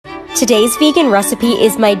Today's vegan recipe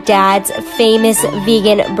is my dad's famous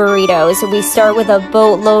vegan burritos. We start with a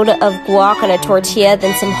boatload of guac on a tortilla,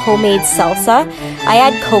 then some homemade salsa. I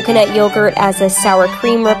add coconut yogurt as a sour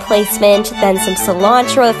cream replacement, then some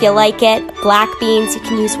cilantro if you like it, black beans, you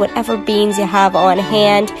can use whatever beans you have on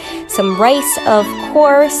hand, some rice of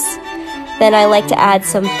course. Then I like to add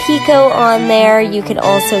some pico on there. You can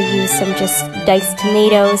also use some just diced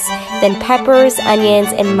tomatoes. Then peppers, onions,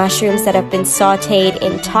 and mushrooms that have been sauteed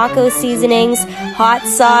in taco seasonings. Hot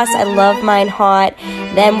sauce, I love mine hot.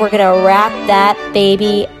 Then we're gonna wrap that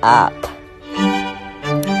baby up.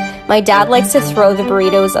 My dad likes to throw the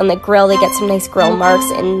burritos on the grill. They get some nice grill marks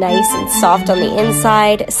and nice and soft on the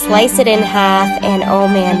inside. Slice it in half, and oh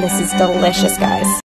man, this is delicious, guys.